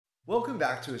Welcome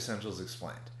back to Essentials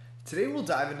Explained. Today we'll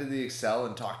dive into the Excel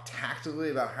and talk tactically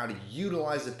about how to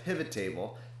utilize a pivot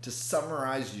table to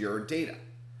summarize your data.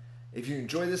 If you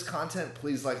enjoy this content,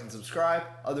 please like and subscribe.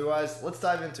 Otherwise, let's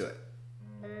dive into it.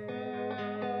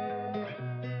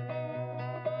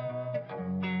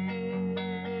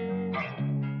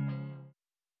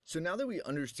 So now that we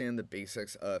understand the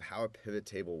basics of how a pivot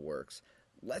table works,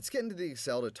 let's get into the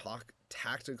Excel to talk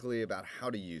tactically about how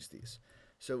to use these.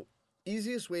 So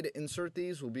easiest way to insert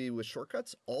these will be with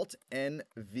shortcuts.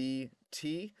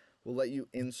 Alt-N-V-T will let you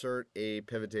insert a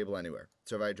pivot table anywhere.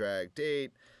 So if I drag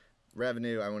date,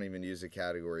 revenue, I won't even use a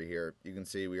category here. You can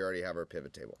see we already have our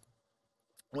pivot table.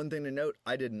 One thing to note,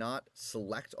 I did not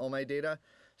select all my data.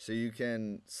 So you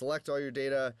can select all your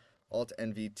data.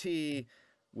 Alt-NVT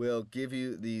will give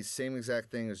you the same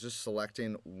exact thing as just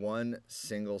selecting one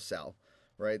single cell,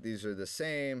 right? These are the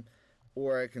same,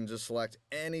 or I can just select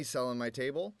any cell in my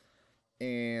table,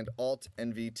 and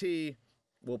Alt-NVT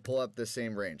will pull up the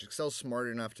same range. Excel's smart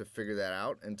enough to figure that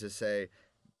out and to say,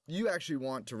 you actually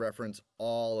want to reference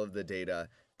all of the data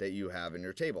that you have in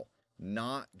your table,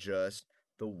 not just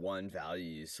the one value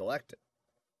you selected.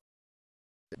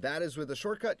 That is with a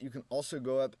shortcut. You can also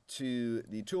go up to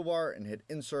the toolbar and hit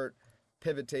Insert,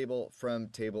 Pivot Table from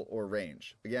Table or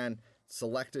Range. Again,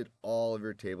 selected all of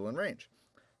your table and range.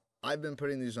 I've been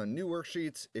putting these on new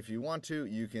worksheets. If you want to,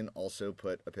 you can also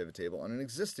put a pivot table on an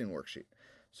existing worksheet.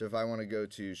 So if I want to go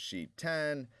to sheet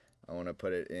 10, I want to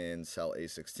put it in cell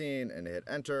A16 and hit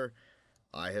enter,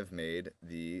 I have made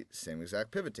the same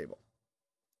exact pivot table.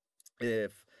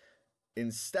 If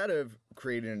instead of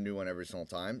creating a new one every single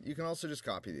time, you can also just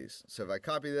copy these. So if I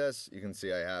copy this, you can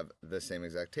see I have the same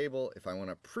exact table. If I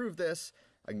want to prove this,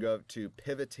 I can go up to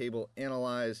Pivot Table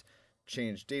Analyze,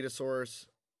 change data source,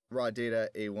 raw data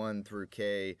A1 through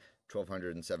K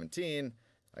 1217.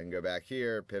 I can go back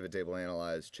here, Pivot Table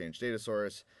Analyze, change data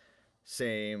source,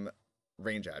 same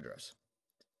range address.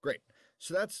 Great.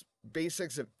 So that's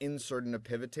basics of inserting a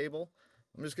pivot table.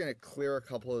 I'm just going to clear a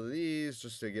couple of these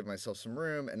just to give myself some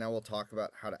room, and now we'll talk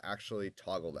about how to actually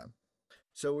toggle them.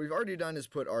 So what we've already done is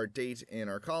put our date in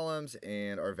our columns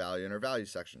and our value in our value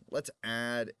section. Let's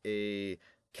add a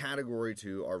category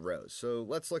to our rows. So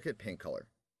let's look at paint color.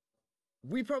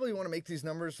 We probably want to make these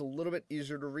numbers a little bit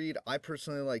easier to read. I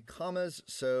personally like commas,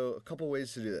 so a couple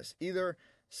ways to do this. Either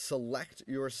select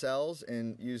your cells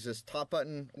and use this top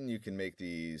button, and you can make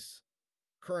these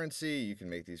currency, you can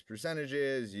make these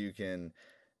percentages, you can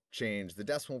change the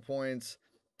decimal points.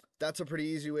 That's a pretty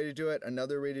easy way to do it.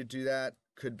 Another way to do that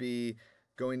could be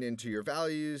going into your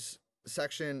values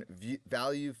section,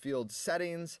 value field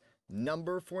settings,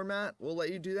 number format will let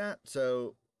you do that.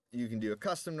 So you can do a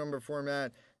custom number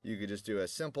format, you could just do a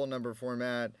simple number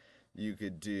format, you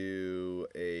could do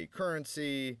a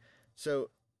currency. So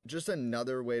just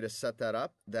another way to set that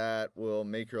up that will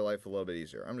make your life a little bit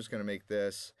easier. I'm just going to make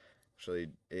this actually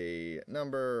a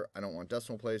number. I don't want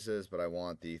decimal places, but I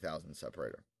want the thousand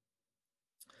separator.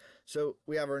 So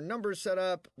we have our numbers set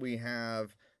up. We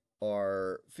have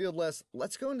our field list.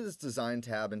 Let's go into this design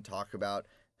tab and talk about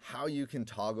how you can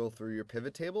toggle through your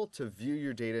pivot table to view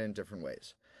your data in different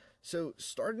ways. So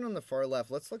starting on the far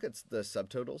left, let's look at the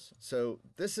subtotals. So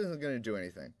this isn't going to do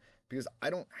anything because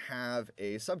I don't have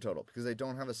a subtotal because I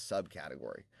don't have a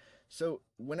subcategory. So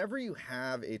whenever you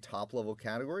have a top level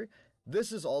category,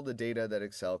 this is all the data that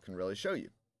Excel can really show you.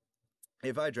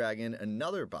 If I drag in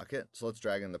another bucket, so let's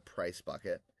drag in the price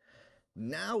bucket.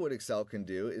 Now what Excel can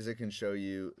do is it can show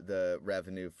you the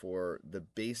revenue for the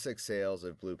basic sales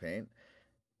of blue paint,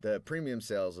 the premium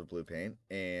sales of blue paint,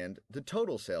 and the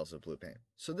total sales of blue paint.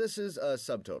 So this is a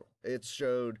subtotal. It's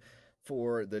showed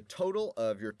for the total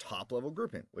of your top level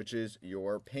grouping, which is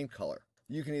your paint color.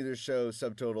 You can either show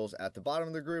subtotals at the bottom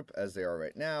of the group as they are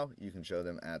right now. You can show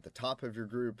them at the top of your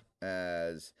group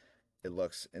as it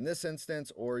looks in this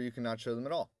instance, or you cannot show them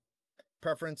at all.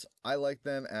 Preference, I like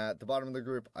them at the bottom of the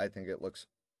group. I think it looks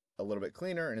a little bit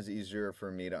cleaner and is easier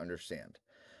for me to understand.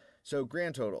 So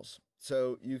grand totals.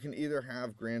 So you can either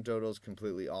have grand totals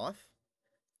completely off,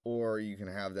 or you can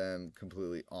have them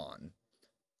completely on,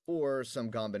 or some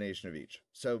combination of each.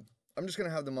 So I'm just going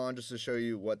to have them on just to show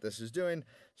you what this is doing.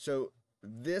 So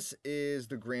this is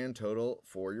the grand total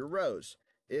for your rows.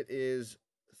 It is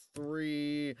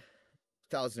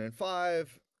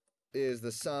 3,005 is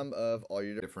the sum of all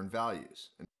your different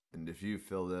values. And if you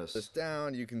fill this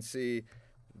down, you can see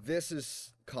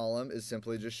this column is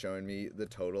simply just showing me the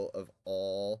total of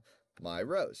all my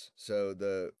rows. So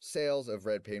the sales of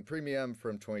red paint premium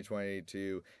from 2020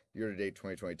 to year-to-date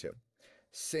 2022.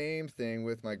 Same thing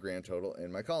with my grand total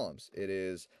in my columns. It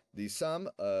is the sum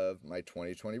of my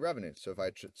 2020 revenue. So if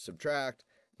I subtract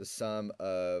the sum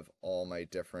of all my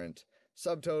different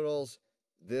subtotals.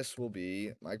 This will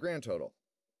be my grand total,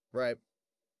 right?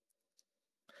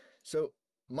 So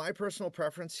my personal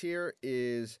preference here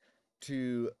is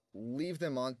to leave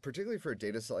them on, particularly for a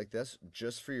data set like this,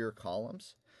 just for your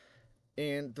columns.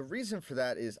 And the reason for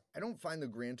that is I don't find the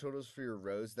grand totals for your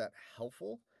rows that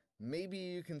helpful. Maybe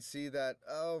you can see that,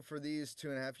 oh, for these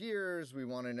 2.5 years, we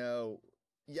want to know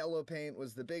yellow paint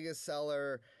was the biggest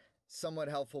seller, somewhat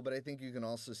helpful, but I think you can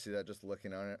also see that just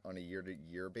looking on it on a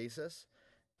year-to-year basis.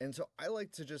 And so I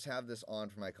like to just have this on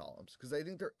for my columns because I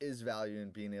think there is value in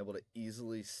being able to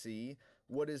easily see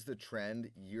what is the trend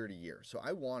year to year. So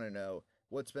I want to know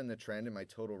what's been the trend in my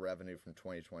total revenue from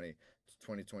 2020 to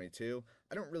 2022.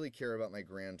 I don't really care about my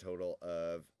grand total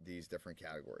of these different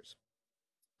categories.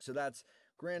 So that's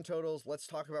grand totals. Let's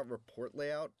talk about report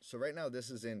layout. So right now this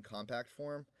is in compact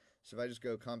form. So if I just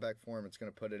go compact form, it's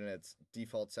going to put it in its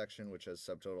default section, which has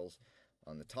subtotals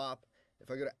on the top.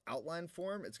 If I go to outline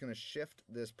form, it's going to shift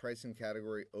this pricing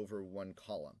category over one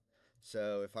column.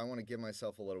 So if I want to give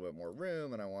myself a little bit more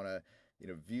room and I want to,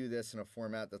 view this in a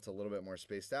format that's a little bit more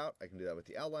spaced out, I can do that with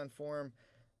the outline form.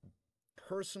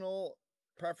 Personal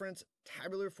preference,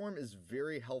 tabular form is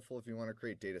very helpful if you want to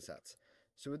create data sets.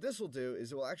 So what this will do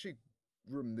is it will actually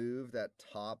remove that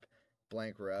top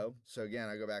blank row. So again,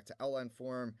 I go back to outline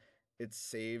form, it's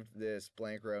saved this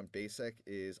blank row, and basic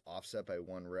is offset by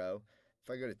one row.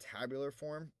 If I go to tabular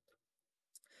form,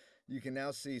 you can now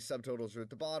see subtotals are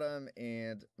at the bottom,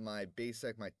 and my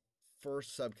basic, my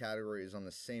first subcategory, is on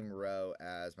the same row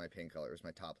as my paint colors,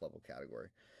 my top level category.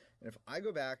 And if I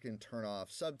go back and turn off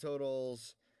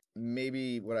subtotals,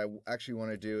 maybe what I actually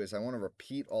want to do is I want to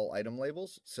repeat all item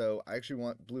labels. So I actually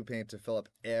want blue paint to fill up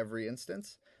every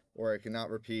instance, or I cannot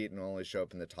repeat and only show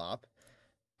up in the top.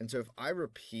 And so if I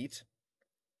repeat,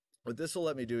 what this will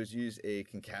let me do is use a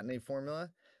concatenate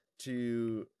formula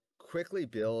to quickly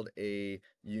build a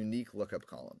unique lookup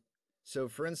column. So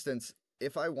for instance,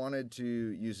 if I wanted to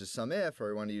use a sum if, or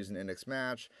I want to use an index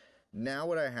match, now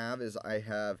what I have is I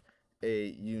have a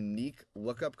unique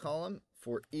lookup column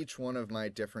for each one of my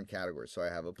different categories. So I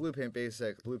have a blue paint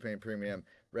basic, blue paint premium,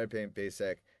 red paint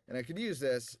basic, and I could use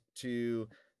this to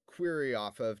query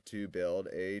off of to build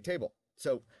a table.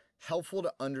 So helpful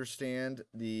to understand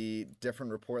the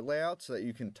different report layouts so that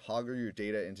you can toggle your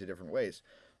data into different ways.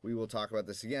 We will talk about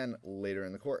this again later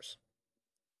in the course.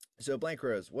 So blank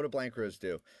rows, what do blank rows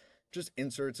do? Just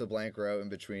inserts a blank row in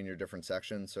between your different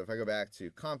sections. So if I go back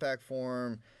to compact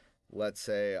form, let's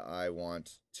say I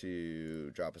want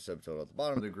to drop a subtotal at the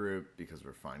bottom of the group because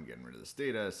we're fine getting rid of this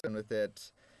data with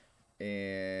it.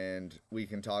 And we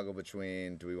can toggle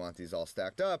between, do we want these all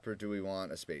stacked up or do we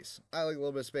want a space? I like a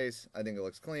little bit of space. I think it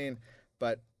looks clean,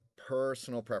 but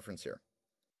personal preference here.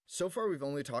 So far, we've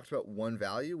only talked about one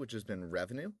value, which has been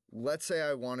revenue. Let's say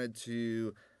I wanted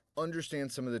to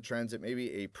understand some of the trends at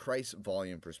maybe a price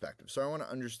volume perspective. So I want to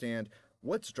understand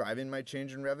what's driving my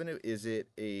change in revenue. Is it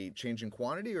a change in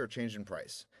quantity or a change in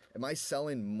price? Am I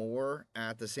selling more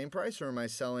at the same price, or am I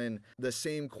selling the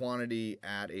same quantity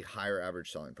at a higher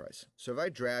average selling price? So if I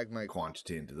drag my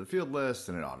quantity into the field list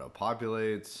and it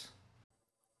auto-populates,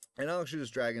 and I'll actually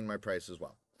just drag in my price as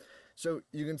well. So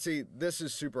you can see this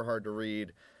is super hard to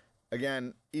read.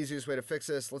 Again, easiest way to fix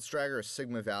this, let's drag our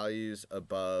sigma values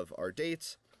above our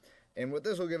dates. And what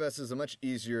this will give us is a much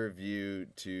easier view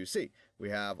to see. We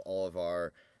have all of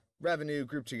our revenue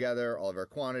grouped together, all of our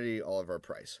quantity, all of our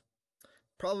price.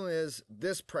 Problem is,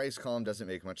 this price column doesn't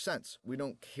make much sense. We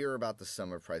don't care about the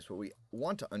sum of price. What we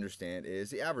want to understand is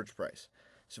the average price.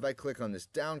 So if I click on this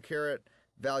down caret,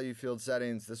 value field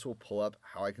settings, this will pull up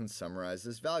how I can summarize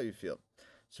this value field.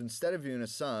 So instead of viewing a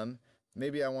sum,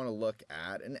 maybe I want to look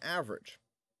at an average.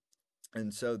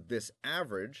 And so this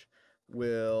average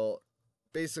will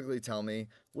basically tell me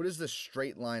what is the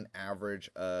straight line average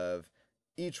of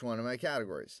each one of my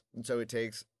categories. And so it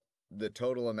takes the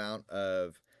total amount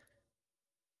of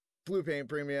blue paint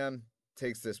premium,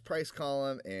 takes this price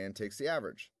column, and takes the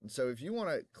average. And so if you want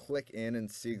to click in and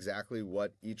see exactly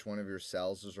what each one of your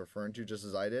cells is referring to, just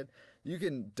as I did, you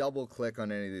can double click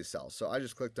on any of these cells. So I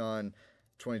just clicked on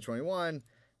 2021,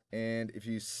 and if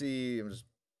you see, I'm just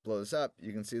blow this up,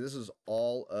 you can see this is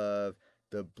all of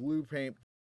the blue paint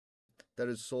that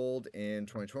is sold in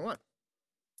 2021.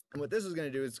 And what this is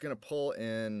going to do is it's going to pull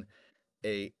in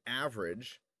a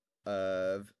average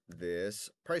of this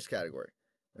price category.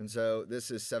 And so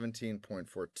this is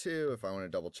 17.42. If I want to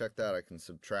double check that, I can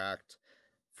subtract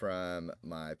from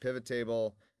my pivot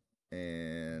table,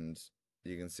 and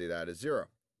you can see that is 0.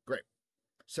 Great.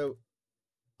 So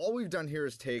all we've done here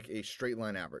is take a straight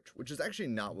line average, which is actually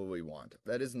not what we want.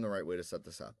 That isn't the right way to set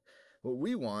this up. What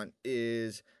we want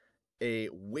is a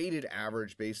weighted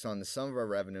average based on the sum of our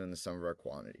revenue and the sum of our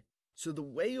quantity. So the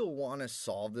way you'll want to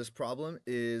solve this problem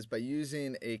is by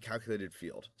using a calculated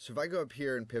field. So if I go up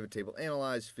here in Pivot Table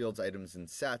Analyze, Fields, Items, and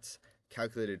Sets,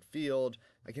 Calculated Field,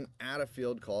 I can add a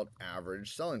field called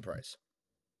Average Selling Price.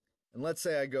 And let's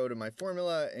say I go to my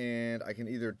formula and I can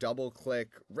either double click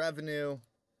Revenue,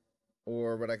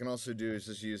 or what I can also do is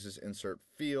just use this Insert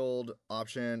Field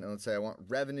option, and let's say I want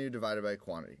Revenue divided by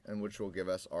Quantity, and which will give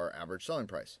us our Average Selling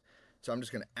Price. So I'm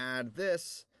just going to add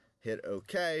this, hit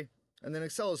OK. And then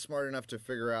Excel is smart enough to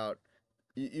figure out,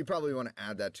 you probably want to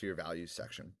add that to your values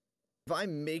section. If I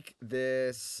make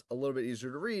this a little bit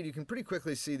easier to read, you can pretty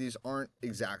quickly see these aren't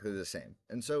exactly the same.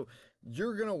 And so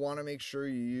you're going to want to make sure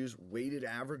you use weighted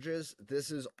averages.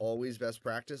 This is always best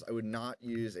practice. I would not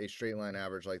use a straight line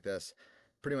average like this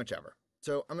pretty much ever.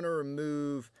 So I'm going to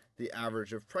remove the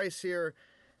average of price here.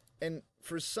 And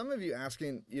for some of you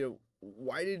asking,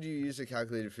 why did you use a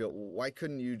calculated field? Why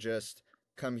couldn't you just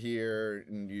come here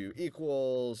and you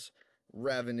equals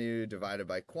revenue divided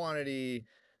by quantity,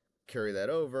 carry that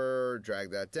over, drag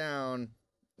that down?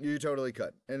 You totally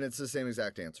could. And it's the same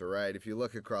exact answer, right? If you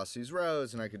look across these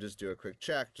rows, and I could just do a quick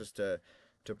check just to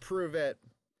prove it,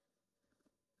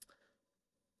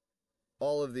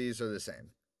 all of these are the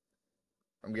same.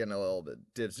 I'm getting a little bit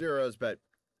div zeros, but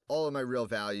all of my real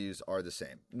values are the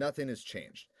same. Nothing has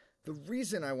changed. The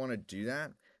reason I want to do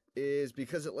that is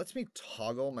because it lets me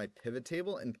toggle my pivot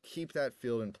table and keep that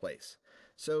field in place.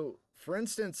 So for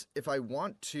instance, if I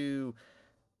want to,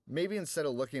 maybe instead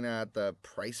of looking at the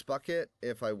price bucket,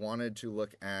 if I wanted to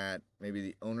look at maybe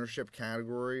the ownership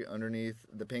category underneath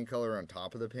the paint color on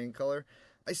top of the paint color,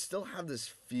 I still have this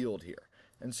field here.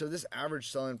 And so this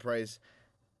average selling price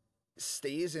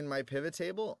stays in my pivot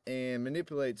table and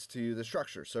manipulates to the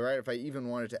structure. So right, if I even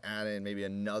wanted to add in maybe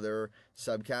another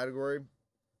subcategory,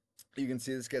 you can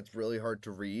see this gets really hard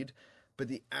to read, but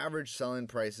the average selling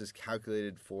price is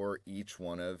calculated for each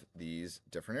one of these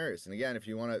different areas. And again, if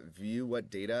you want to view what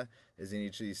data is in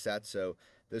each of these sets, so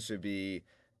this would be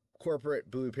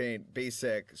corporate blue paint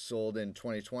basic sold in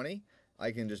 2020,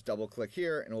 I can just double click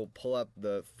here and it will pull up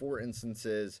the 4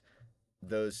 instances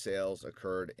those sales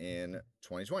occurred in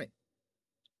 2020.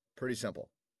 Pretty simple.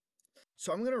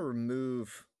 So I'm going to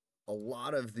remove a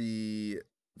lot of the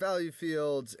value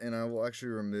fields, and I will actually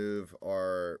remove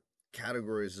our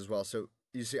categories as well. So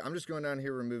you see, I'm just going down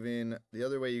here removing. The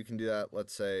other way you can do that,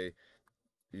 let's say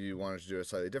you wanted to do it a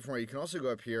slightly different way, you can also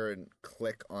go up here and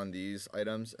click on these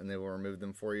items and they will remove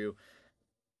them for you.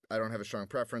 I don't have a strong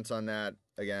preference on that.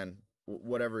 Again,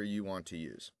 whatever you want to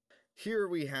use. Here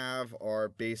we have our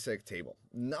basic table.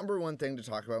 Number one thing to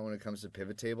talk about when it comes to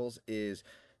pivot tables is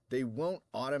they won't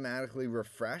automatically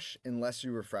refresh unless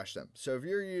you refresh them. So if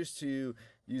you're used to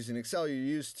using Excel, you're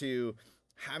used to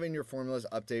having your formulas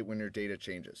update when your data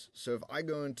changes. So if I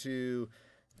go into,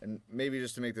 and maybe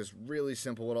just to make this really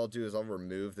simple, what I'll do is I'll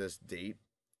remove this date,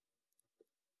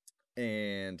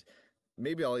 and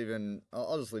maybe I'll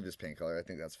just leave this paint color. I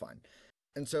think that's fine.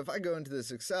 And so if I go into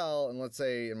this Excel, and let's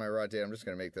say in my raw data, I'm just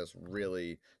going to make this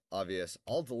really obvious,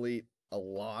 I'll delete a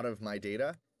lot of my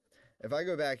data. If I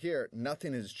go back here,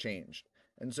 nothing has changed.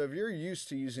 And so if you're used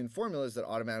to using formulas that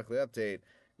automatically update,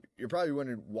 you're probably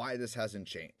wondering why this hasn't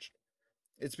changed.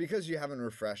 It's because you haven't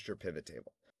refreshed your pivot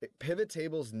table. Pivot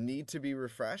tables need to be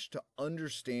refreshed to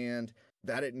understand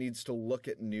that it needs to look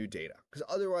at new data, because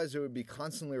otherwise it would be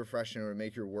constantly refreshing and it would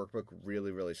make your workbook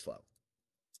really, really slow.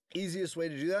 Easiest way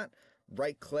to do that,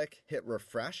 right click, hit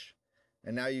refresh.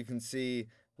 And now you can see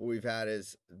what we've had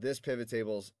is this pivot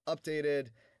table's updated,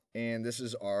 and this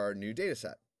is our new data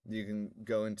set. You can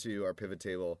go into our pivot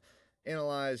table,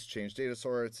 analyze, change data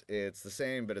source. It's the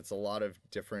same, but it's a lot of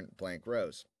different blank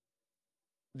rows.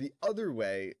 The other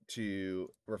way to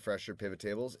refresh your pivot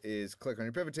tables is click on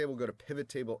your pivot table, go to pivot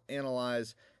table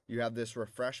analyze. You have this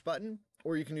refresh button,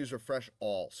 or you can use refresh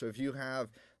all. So if you have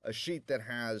a sheet that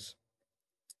has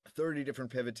 30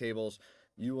 different pivot tables,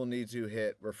 you will need to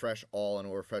hit refresh all and it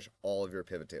will refresh all of your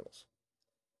pivot tables.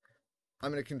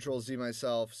 I'm going to Control Z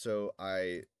myself so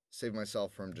I save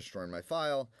myself from destroying my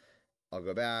file. I'll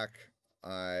go back.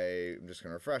 I'm just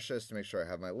going to refresh this to make sure I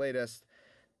have my latest.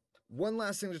 One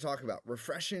last thing to talk about.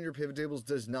 Refreshing your pivot tables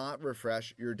does not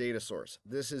refresh your data source.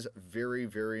 This is very,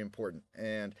 very important.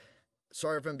 And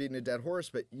sorry if I'm beating a dead horse,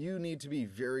 but you need to be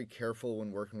very careful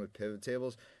when working with pivot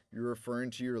tables. You're referring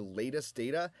to your latest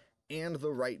data and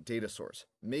the right data source.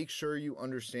 Make sure you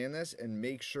understand this and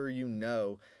make sure you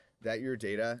know that your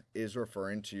data is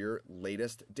referring to your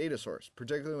latest data source,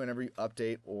 particularly whenever you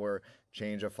update or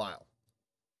change a file.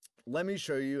 Let me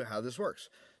show you how this works.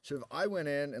 So if I went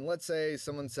in and let's say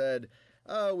someone said,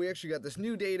 oh, we actually got this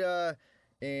new data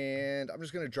and I'm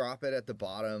just going to drop it at the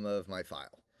bottom of my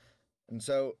file. And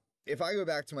so if I go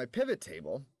back to my pivot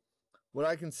table, what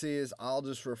I can see is I'll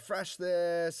just refresh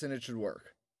this and it should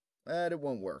work. But it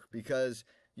won't work because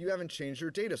you haven't changed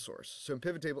your data source. So in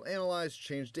pivot table analyze,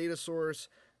 change data source,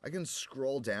 I can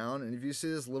scroll down, and if you see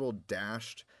this little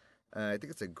dashed, I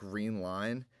think it's a green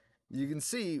line, you can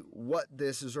see what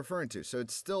this is referring to. So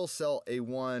it's still cell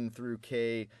A1 through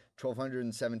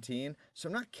K1217. So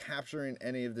I'm not capturing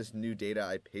any of this new data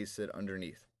I pasted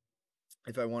underneath.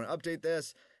 If I want to update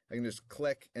this, I can just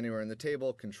click anywhere in the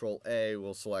table, Control A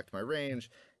will select my range.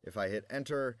 If I hit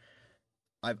enter,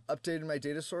 I've updated my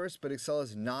data source, but Excel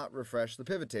has not refreshed the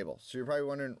pivot table. So you're probably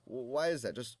wondering, well, why is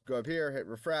that? Just go up here, hit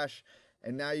refresh,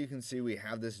 and now you can see we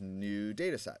have this new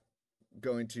data set.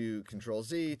 Going to Control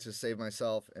Z to save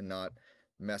myself and not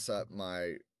mess up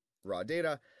my raw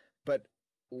data. But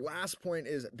last point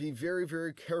is be very,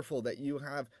 very careful that you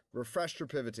have refreshed your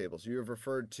pivot tables. You have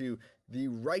referred to the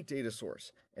right data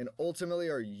source and ultimately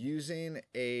are using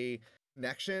a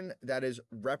connection that is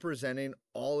representing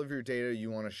all of your data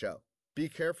you want to show. Be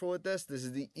careful with this. This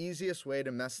is the easiest way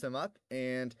to mess them up,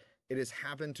 and it has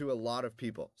happened to a lot of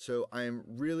people. So I'm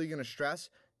really going to stress,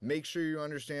 make sure you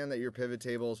understand that your pivot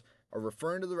tables are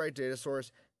referring to the right data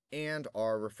source and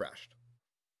are refreshed.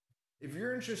 If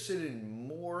you're interested in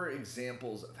more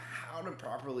examples of how to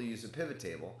properly use a pivot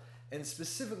table, and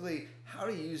specifically how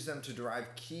to use them to derive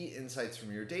key insights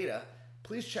from your data,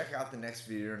 please check out the next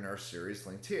video in our series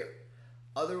linked here.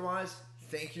 Otherwise,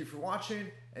 thank you for watching,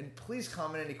 and please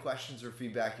comment any questions or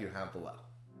feedback you have below.